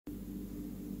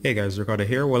Hey guys, Ricardo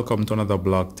here. Welcome to another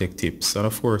blog tech tips. And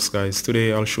of course guys,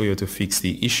 today I'll show you how to fix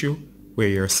the issue where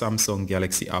your Samsung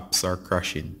Galaxy apps are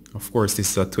crashing. Of course,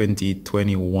 this is a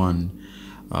 2021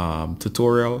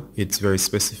 tutorial. It's very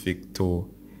specific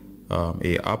to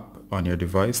a app on your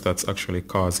device that's actually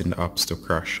causing the apps to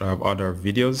crash. I have other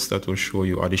videos that will show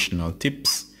you additional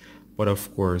tips, but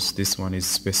of course this one is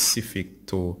specific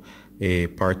to a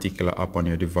particular app on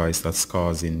your device that's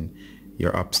causing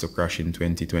your apps to crash in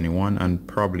 2021 and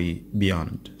probably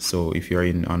beyond. So if you're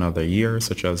in another year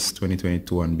such as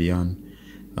 2022 and beyond,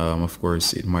 of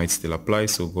course it might still apply,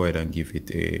 so go ahead and give it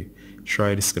a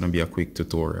try. This is going to be a quick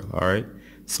tutorial. Alright,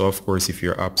 so of course if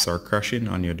your apps are crashing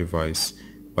on your device,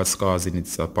 what's causing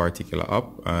it's a particular app,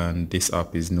 and this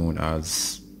app is known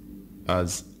as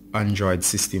Android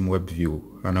System Web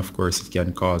View, and of course it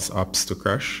can cause apps to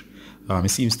crash. It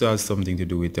seems to have something to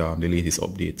do with the latest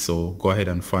update. So go ahead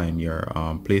and find your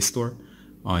Play Store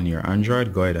on your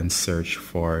Android. Go ahead and search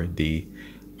for the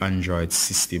Android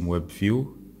System Web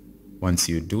View. Once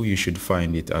you do, you should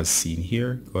find it as seen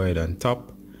here. Go ahead and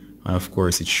tap, and of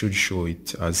course it should show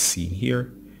it as seen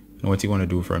here. And what you want to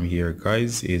do from here,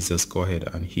 guys, is just go ahead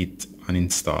and hit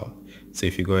uninstall. So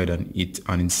if you go ahead and hit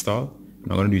uninstall, I'm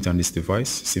not going to do it on this device.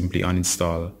 Simply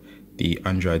uninstall the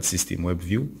Android System Web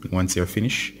View. Once you're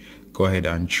finished, go ahead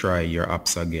and try your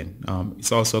apps again.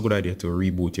 It's also a good idea to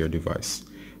reboot your device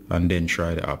and then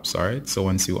try the apps. Alright, so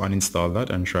once you uninstall that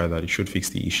and try that, it should fix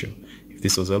the issue. If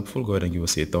this was helpful, go ahead and give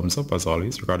us a thumbs up. As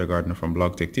always, Ricardo Gardner from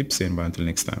Blog Tech Tips, saying bye until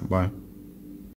next time. Bye.